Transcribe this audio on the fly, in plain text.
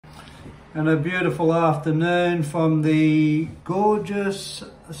and a beautiful afternoon from the gorgeous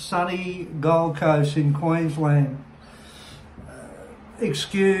sunny Gold Coast in Queensland.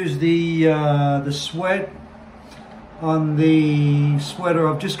 Excuse the sweat on the sweater.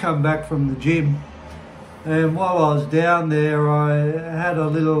 I've just come back from the gym, and while I was down there I had a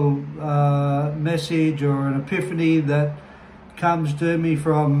little message or an epiphany that comes to me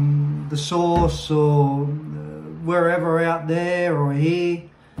from the source or wherever out there or here.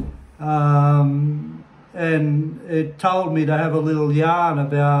 And it told me to have a little yarn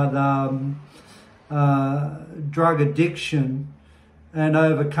about drug addiction and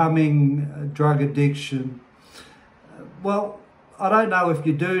overcoming drug addiction. Well, I don't know if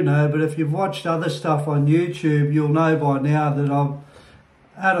you do know, but if you've watched other stuff on YouTube, you'll know by now that I've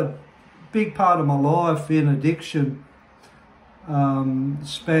had a big part of my life in addiction.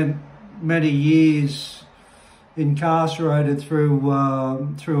 Spent many years incarcerated through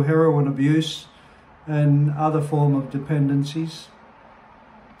heroin abuse and other form of dependencies.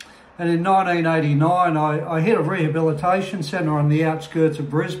 And in 1989 I hit a rehabilitation centre on the outskirts of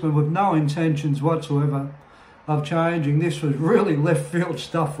Brisbane with no intentions whatsoever of changing. This was really left field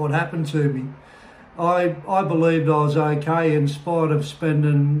stuff what happened to me. I believed I was okay in spite of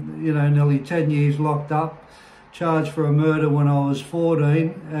spending nearly 10 years locked up, charged for a murder when I was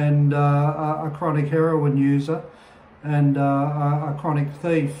 14, and a chronic heroin user and a chronic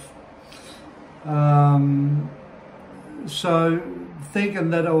thief. So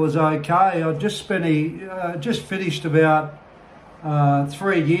thinking that I was okay, I just finished about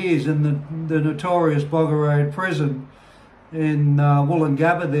 3 years in the notorious Bogger Road prison in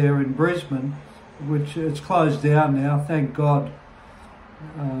Woolloongabba there in Brisbane, which it's closed down now, thank God.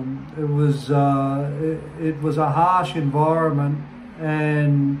 It was a harsh environment,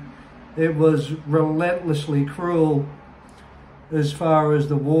 and it was relentlessly cruel as far as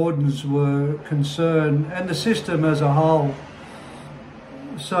the wardens were concerned and the system as a whole.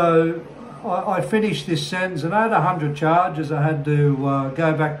 So I finished this sentence, and I had 100 charges I had to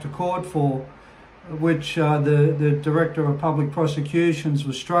go back to court for, which the Director of Public Prosecutions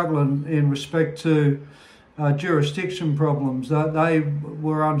was struggling in respect to jurisdiction problems. They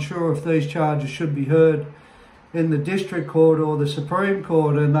were unsure if these charges should be heard in the District Court or the Supreme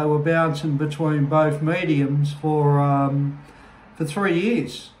Court, and they were bouncing between both mediums for 3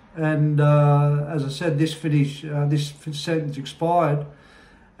 years. And as I said, this sentence expired,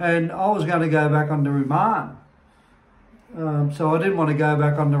 and I was going to go back under remand. So I didn't want to go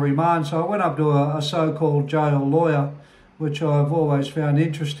back under remand, so I went up to a so-called jail lawyer, which I've always found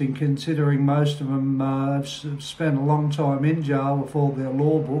interesting, considering most of them have spent a long time in jail with all their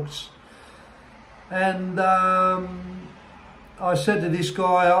law books. And I said to this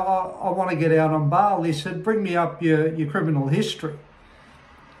guy, I want to get out on bail. He said, bring me up your criminal history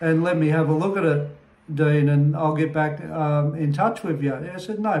and let me have a look at it, Dean, and I'll get back in touch with you. I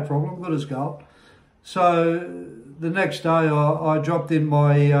said, no problem, good as gold. So the next day I dropped in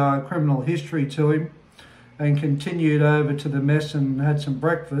my criminal history to him and continued over to the mess and had some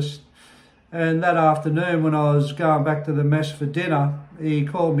breakfast. And that afternoon, when I was going back to the mess for dinner, he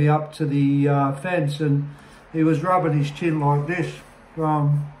called me up to the fence, and he was rubbing his chin like this,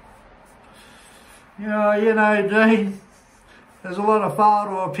 going, you know, Dean, there's a lot of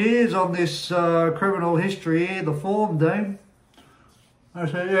photo appears on this criminal history here, the form, Dean. I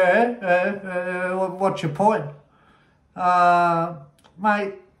said, yeah, what's your point?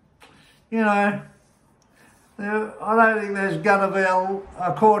 Mate, I don't think there's going to be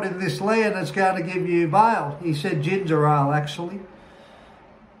a court in this land that's going to give you bail. He said ginger ale, actually.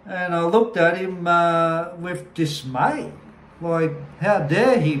 And I looked at him with dismay. Like, how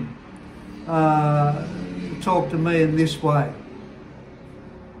dare him talk to me in this way?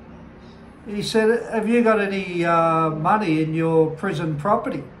 He said, have you got any money in your prison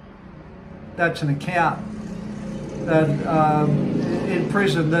property? That's an account that in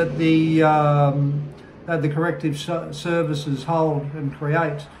prison that the corrective services hold and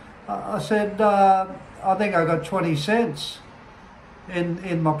create. I said, I think I got 20 cents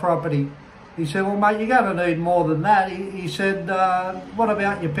in my property. He said, well, mate, you're going to need more than that. He said, what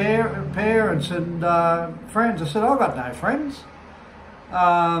about your parents and friends? I said, I've got no friends.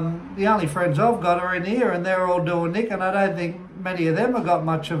 The only friends I've got are in here, and they're all doing nick, and I don't think many of them have got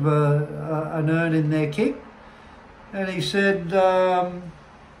much of an earn in their kick. And he said,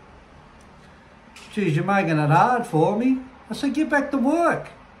 geez, you're making it hard for me. I said, get back to work.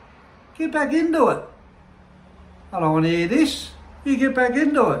 Get back into it. I don't want to hear this. You get back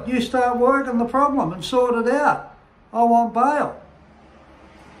into it. You start working the problem and sort it out. I want bail.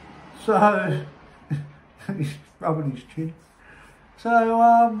 So, he's rubbing his chin.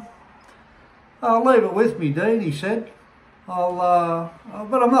 So "I'll leave it with me, Dean," he said. But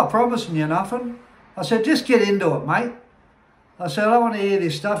I'm not promising you nothing. I said, "Just get into it, mate." I said, "I don't want to hear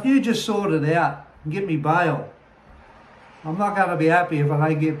this stuff. You just sort it out and get me bail. I'm not going to be happy if I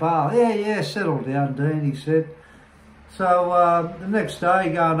don't get bail." Yeah, settle down, Dean," he said. So the next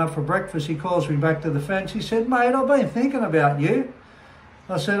day, going up for breakfast, he calls me back to the fence. He said, "Mate, I've been thinking about you."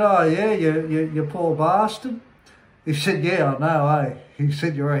 I said, "Oh, yeah, you poor bastard." He said, "Yeah, I know, eh?" He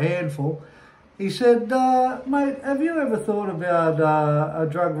said, "You're a handful." He said, "Mate, have you ever thought about a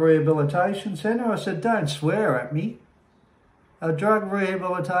drug rehabilitation centre?" I said, "Don't swear at me." "A drug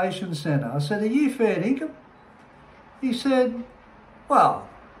rehabilitation centre." I said, "Are you fair dinkum?" He said, "Well,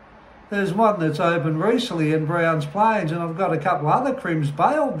 there's one that's opened recently in Browns Plains and I've got a couple other crims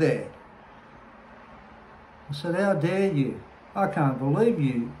bailed there." I said, "How dare you? I can't believe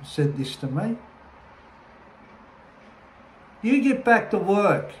you said this to me. You get back to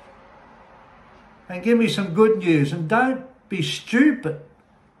work and give me some good news and don't be stupid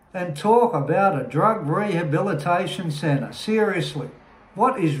and talk about a drug rehabilitation centre. Seriously,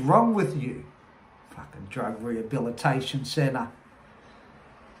 what is wrong with you? Fucking drug rehabilitation centre.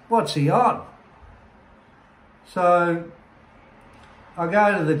 What's he on?" So I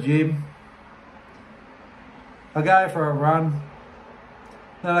go to the gym. I go for a run.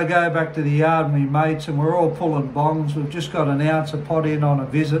 Then I go back to the yard with my mates and we're all pulling bongs. We've just got an ounce of pot in on a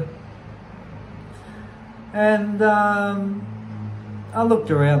visit. And I looked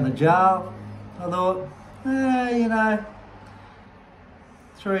around the jail. I thought,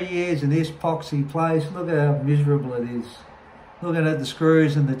 3 years in this poxy place, look at how miserable it is. Looking at the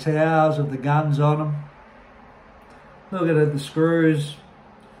screws and the towers of the guns on them. Looking at the screws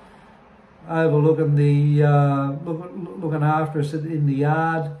overlooking the, looking after us in the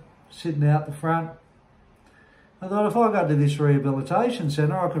yard, sitting out the front. I thought if I got to this rehabilitation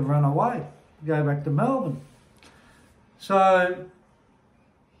centre, I could run away, go back to Melbourne. So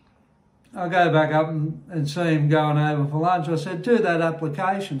I go back up and see him going over for lunch. I said, "Do that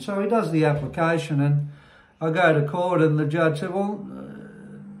application." So he does the application and I go to court and the judge said, "Well,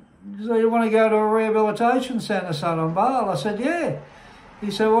 so you want to go to a rehabilitation centre, son, on bail?" I said, "Yeah." He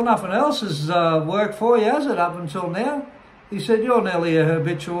said, "Well, nothing else has worked for you, has it, up until now?" He said, "You're nearly a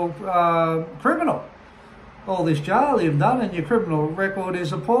habitual criminal. All this jail you've done and your criminal record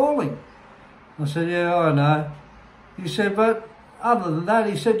is appalling." I said, "Yeah, I know." He said, "But other than that,"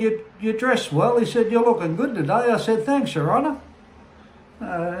 he said, you dress well." He said, "You're looking good today." I said, "Thanks, Your Honour."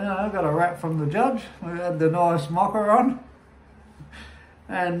 I got a rap from the judge. We had the nice mocker on.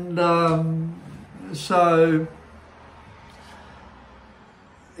 And so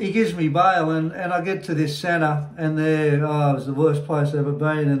he gives me bail and I get to this centre and it was the worst place I've ever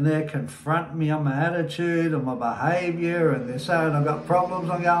been, and they're confronting me on my attitude and my behaviour and they're saying I've got problems.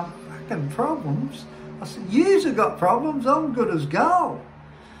 I'm going, "Fucking problems?" I said, "Yous have got problems, I'm good as gold.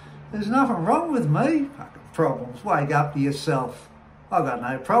 There's nothing wrong with me." "Fucking problems, wake up to yourself. I've got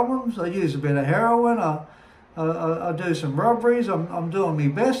no problems. I use a bit of heroin, I do some robberies, I'm doing my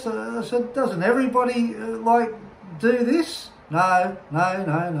best." I said, "Doesn't everybody do this?" No,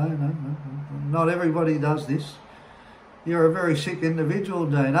 not everybody does this. You're a very sick individual,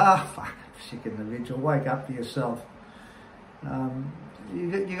 Dean." Fucking sick individual, wake up to yourself.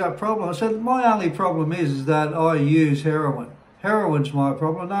 You got problems. I said, "My only problem is that I use heroin. Heroin's my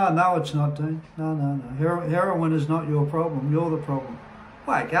problem." No, it's not, Dean. No. Heroin is not your problem. You're the problem.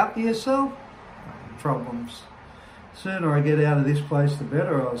 Wake up to yourself. Problems. Sooner I get out of this place, the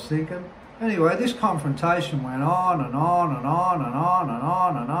better, I was thinking. Anyway, this confrontation went on and on and on and on and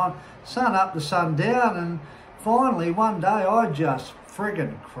on and on. Sun up to sun down, and finally one day I just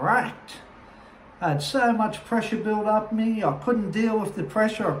friggin' cracked. I had so much pressure built up me. I couldn't deal with the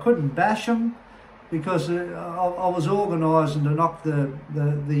pressure. I couldn't bash them because I was organising to knock the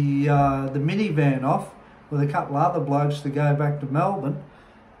minivan off with a couple of other blokes to go back to Melbourne.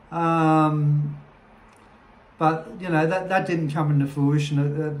 But, that didn't come into fruition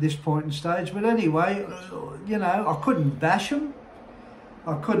at this point in stage. But anyway, I couldn't bash them.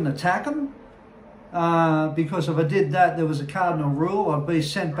 I couldn't attack them. Because if I did that, there was a cardinal rule. I'd be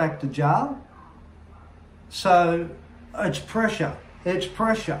sent back to jail. So it's pressure.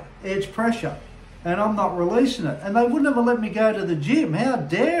 And I'm not releasing it. And they wouldn't have let me go to the gym. How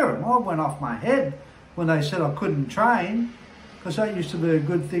dare them? I went off my head when they said I couldn't train, because that used to be a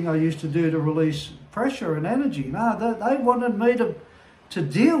good thing I used to do to release pressure and energy. No, they wanted me to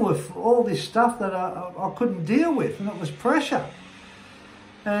deal with all this stuff that I couldn't deal with, and it was pressure.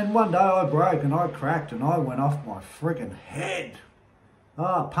 And one day I broke and I cracked and I went off my friggin' head.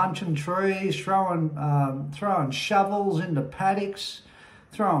 Punching trees, throwing shovels into paddocks,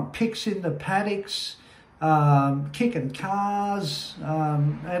 throwing picks in the paddocks, kicking cars,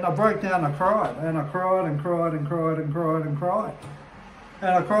 and I broke down and I cried, and I cried and cried and cried and cried and cried.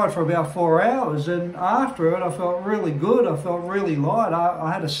 And I cried for about 4 hours, and after it I felt really good, I felt really light.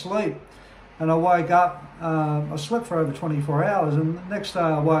 I had a sleep, and I woke up, I slept for over 24 hours, and the next day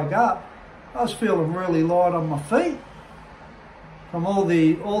I woke up, I was feeling really light on my feet from all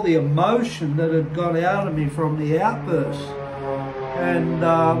the emotion that had got out of me from the outburst. And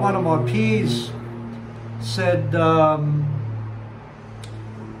one of my peers said,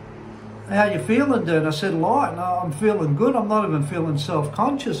 how you feeling, dude? I said, light. No, I'm feeling good. I'm not even feeling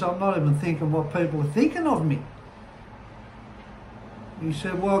self-conscious. I'm not even thinking what people are thinking of me. He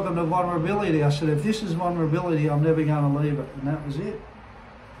said, welcome to vulnerability. I said, if this is vulnerability, I'm never going to leave it. And that was it.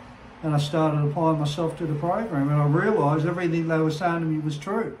 And I started applying myself to the program, and I realised everything they were saying to me was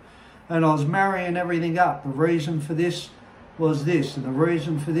true. And I was marrying everything up. The reason for this was this, and the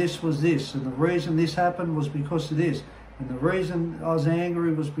reason for this was this, and the reason this happened was because of this, and the reason I was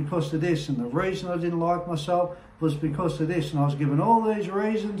angry was because of this, and the reason I didn't like myself was because of this. And I was given all these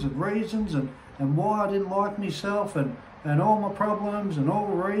reasons and why I didn't like myself, and all my problems and all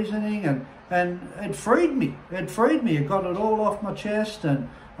the reasoning, and it freed me. It freed me. It got it all off my chest, and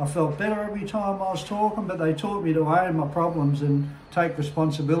I felt better every time I was talking. But they taught me to own my problems and take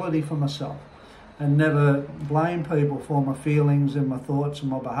responsibility for myself, and never blame people for my feelings and my thoughts and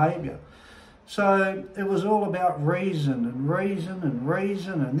my behaviour. So it was all about reason and reason and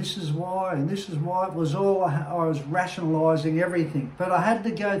reason, and this is why, and this is why. It was all, I was rationalising everything. But I had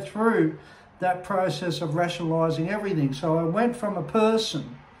to go through that process of rationalising everything. So I went from a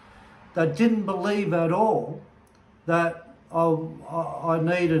person that didn't believe at all that I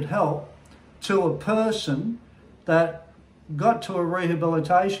needed help, to a person that got to a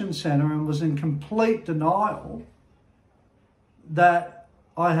rehabilitation centre and was in complete denial that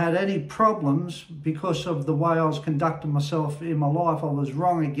I had any problems because of the way I was conducting myself in my life. I was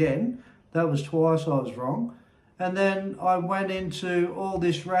wrong again. That was twice I was wrong. And then I went into all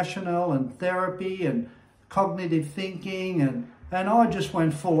this rationale and therapy and cognitive thinking, and I just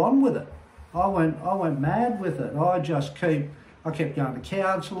went full on with it. I went mad with it. I kept going to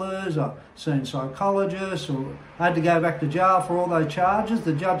counsellors, I seen psychologists, or I had to go back to jail for all those charges.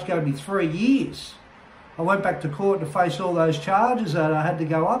 The judge gave me 3 years. I went back to court to face all those charges that I had to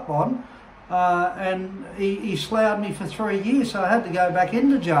go up on, and he sloughed me for 3 years, so I had to go back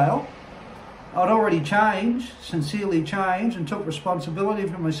into jail. I'd already changed, sincerely changed, and took responsibility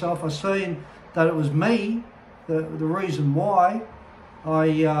for myself. I seen that it was me, the reason why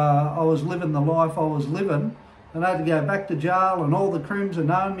I was living the life I was living, and I had to go back to jail, and all the crims had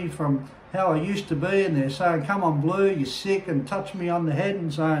known me from how I used to be, and they're saying, come on Blue, you're sick, and touch me on the head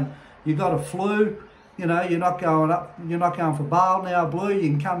and saying, you got a flu, you know, you're not going for bail now, Blue, you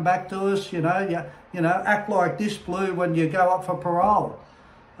can come back to us, you know, act like this, Blue, when you go up for parole.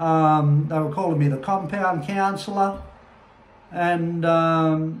 They were calling me the compound counsellor, and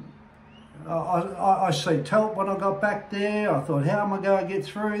I seeked help when I got back there. I thought, how am I going to get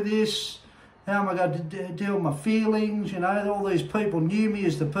through this? How am I going to deal with my feelings? You know, all these people knew me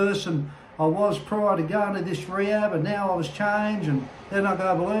as the person I was prior to going to this rehab, and now I was changed, and then I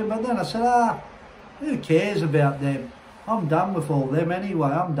go believe. But then I said, who cares about them? I'm done with all them anyway.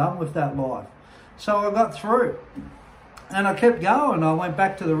 I'm done with that life. So I got through, and I kept going. I went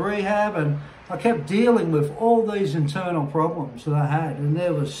back to the rehab, and I kept dealing with all these internal problems that I had, and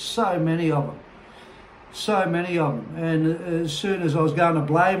there was so many of them. So many of them. And as soon as I was going to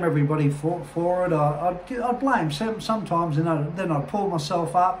blame everybody for it, I'd blame sometimes, and then I'd pull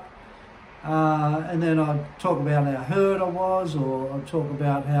myself up, and then I'd talk about how hurt I was, or I'd talk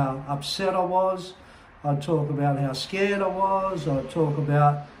about how upset I was. I'd talk about how scared I was. I'd talk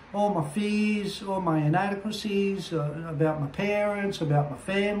about all my fears, all my inadequacies, about my parents, about my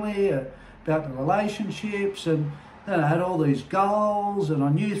family, about the relationships, and then I had all these goals, and I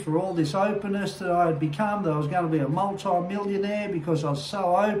knew through all this openness that I had become that I was going to be a multi-millionaire because I was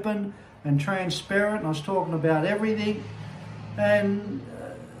so open and transparent, and I was talking about everything. And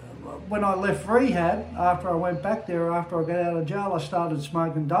when I left rehab, after I went back there, after I got out of jail, I started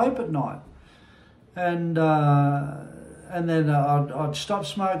smoking dope at night. And then I'd stop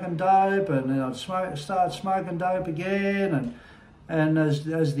smoking dope, and then I'd start smoking dope again, and as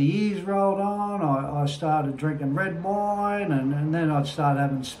the years rolled on, I started drinking red wine, and then I'd start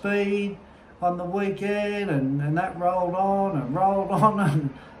having speed on the weekend, and that rolled on,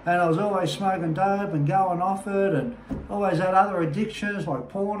 and I was always smoking dope and going off it, and always had other addictions like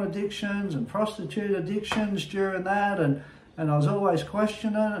porn addictions and prostitute addictions during that, and And I was always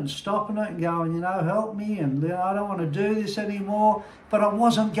questioning it and stopping it and going, help me, and I don't want to do this anymore. But I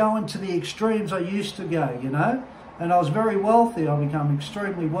wasn't going to the extremes I used to go, And I was very wealthy. I became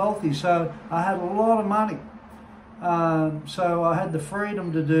extremely wealthy, so I had a lot of money. So I had the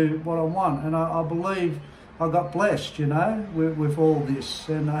freedom to do what I want, and I believe I got blessed, with all this,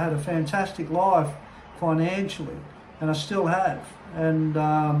 and I had a fantastic life financially, and I still have. And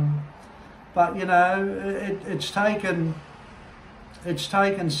but it's taken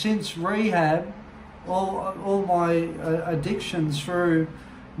since rehab, all my addictions through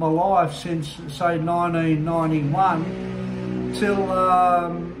my life since say 1991 till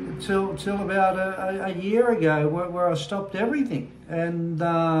about a year ago, where I stopped everything. And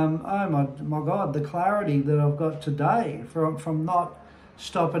oh my God, the clarity that I've got today from not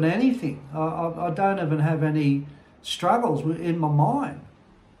stopping anything. I don't even have any struggles in my mind.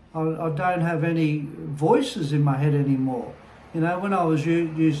 I don't have any voices in my head anymore. When I was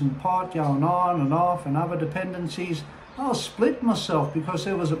using pot, going on and off, and other dependencies, I was split myself because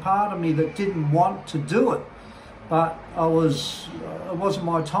there was a part of me that didn't want to do it. But it wasn't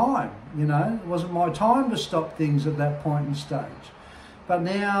my time, It wasn't my time to stop things at that point in stage. But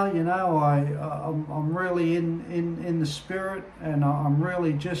now, I'm really in the spirit, and I'm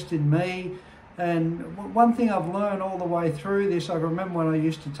really just in me. And one thing I've learned all the way through this, I remember when I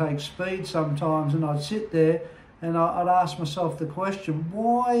used to take speed sometimes, and I'd sit there and I'd ask myself the question,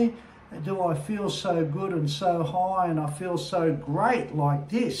 why do I feel so good and so high, and I feel so great like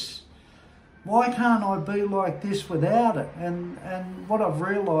this? Why can't I be like this without it? And what I've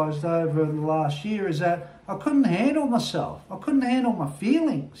realised over the last year is that I couldn't handle myself. I couldn't handle my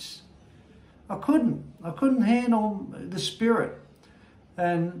feelings. I couldn't handle the spirit.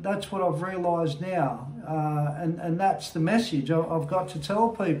 And that's what I've realised now. And that's the message I've got to tell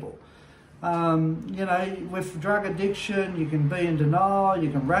people. With drug addiction, you can be in denial, you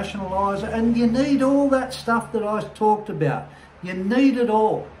can rationalise it, and you need all that stuff that I talked about. You need it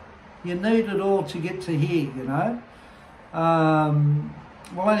all. You need it all to get to here,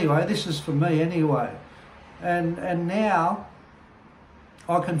 Well, anyway, this is for me anyway. And now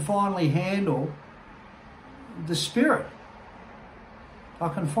I can finally handle the spirit. I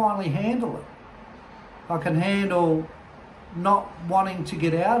can finally handle it. I can handle not wanting to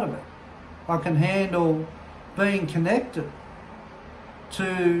get out of it. I can handle being connected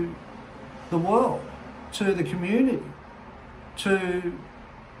to the world, to the community, to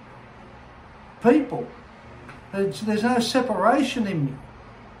people. There's no separation in me.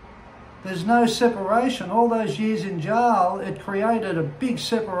 There's no separation. All those years in jail, it created a big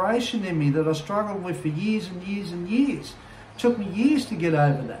separation in me that I struggled with for years and years and years. It took me years to get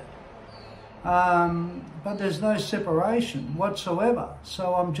over that. But there's no separation whatsoever.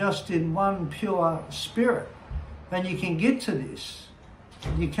 So I'm just in one pure spirit. And you can get to this.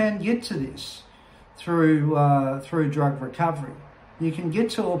 You can get to this through drug recovery. You can get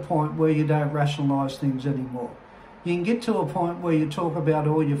to a point where you don't rationalise things anymore. You can get to a point where you talk about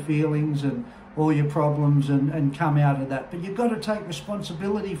all your feelings and all your problems and come out of that. But you've got to take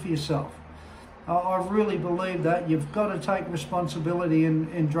responsibility for yourself. I really believe that. You've got to take responsibility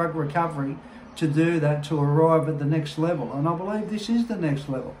in drug recovery to do that, to arrive at the next level. And I believe this is the next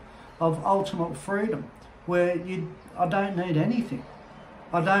level of ultimate freedom, where I don't need anything.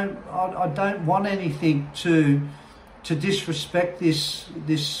 I don't want anything to disrespect this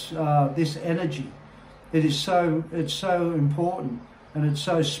energy. It's so important, and it's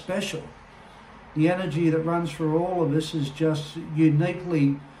so special. The energy that runs through all of us is just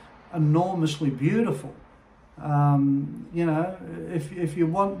uniquely, enormously beautiful. If you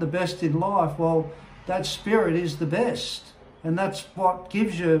want the best in life, well, that spirit is the best, and that's what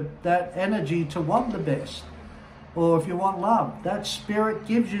gives you that energy to want the best. Or if you want love, that spirit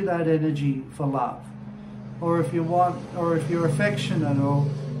gives you that energy for love. Or if you're affectionate, or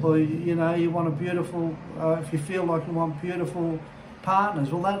you want a beautiful, if you feel like you want beautiful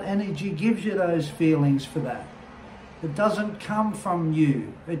partners, well, that energy gives you those feelings for that. It doesn't come from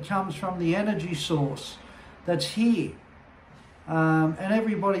you. It comes from the energy source that's here. And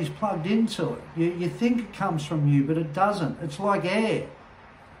everybody's plugged into it. You think it comes from you, but it doesn't. It's like air.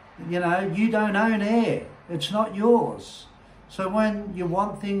 You don't own air. It's not yours. So when you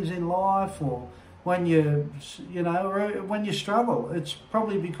want things in life, or when when you struggle, it's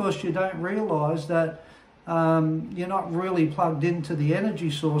probably because you don't realise that you're not really plugged into the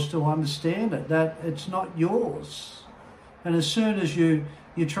energy source to understand it, that it's not yours. And as soon as you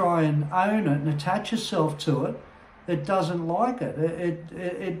try and own it and attach yourself to it, it doesn't like it.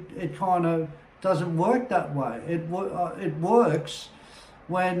 It kind of doesn't work that way. It works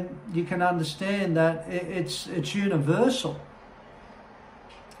when you can understand that it's universal.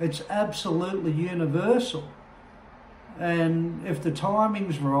 It's absolutely universal. And if the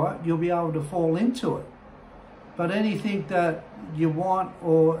timing's right, you'll be able to fall into it. But anything that you want,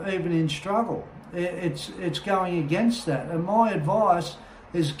 or even in struggle, it's going against that. And my advice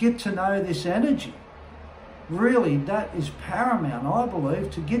is get to know this energy. Really, that is paramount, I believe,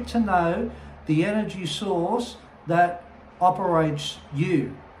 to get to know the energy source that operates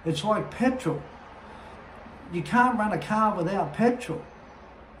you. It's like petrol. You can't run a car without petrol.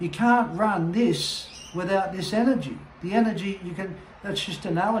 You can't run this without this energy. The energy, that's just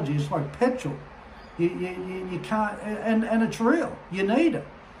an analogy, it's like petrol. You can't, and it's real, you need it.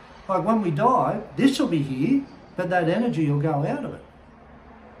 Like when we die, this will be here, but that energy will go out of it.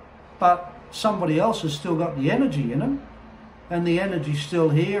 But somebody else has still got the energy in them, and the energy's still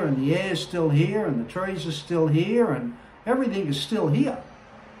here, and the air's still here, and the trees are still here, and everything is still here.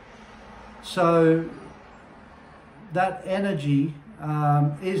 So that energy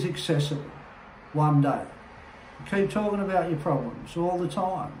is accessible one day. Keep talking about your problems all the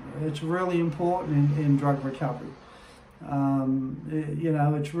time. It's really important in drug recovery.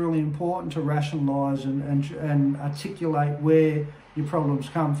 It's really important to rationalise and articulate where your problems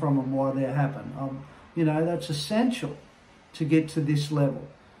come from and why they happen. That's essential to get to this level.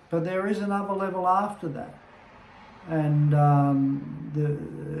 But there is another level after that. And I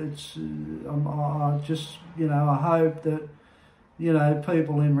hope that,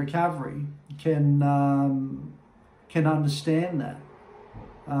 people in recovery can understand that,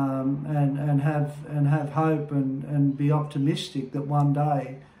 and have hope and be optimistic that one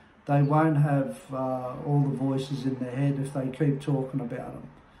day they won't have all the voices in their head if they keep talking about them.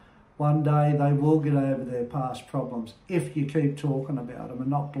 One day they will get over their past problems if you keep talking about them and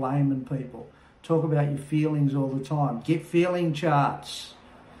not blaming people. Talk about your feelings all the time. Get feeling charts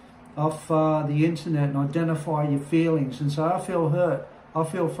off the internet and identify your feelings and say, I feel hurt, I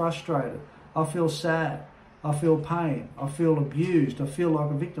feel frustrated, I feel sad, I feel pain, I feel abused, I feel like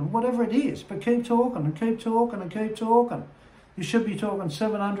a victim, whatever it is. But keep talking and keep talking and keep talking. You should be talking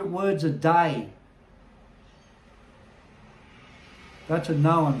 700 words a day. That's a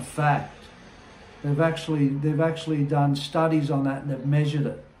known fact. They've actually done studies on that and they've measured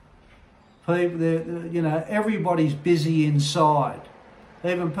it. People, everybody's busy inside.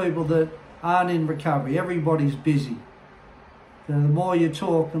 Even people that aren't in recovery, everybody's busy. So the more you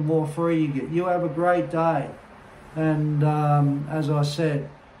talk, the more free you get. You have a great day. And as I said,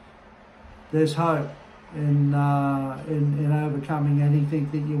 there's hope in overcoming anything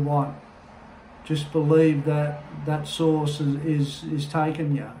that you want. Just believe that that source is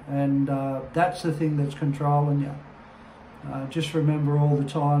taking you, and that's the thing that's controlling you. Just remember all the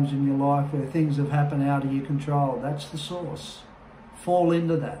times in your life where things have happened out of your control. That's the source. Fall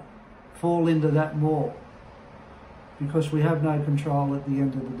into that. Fall into that more. Because we have no control at the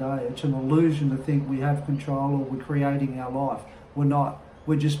end of the day. It's an illusion to think we have control or we're creating our life. We're not.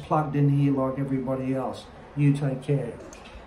 We're just plugged in here like everybody else. You take care.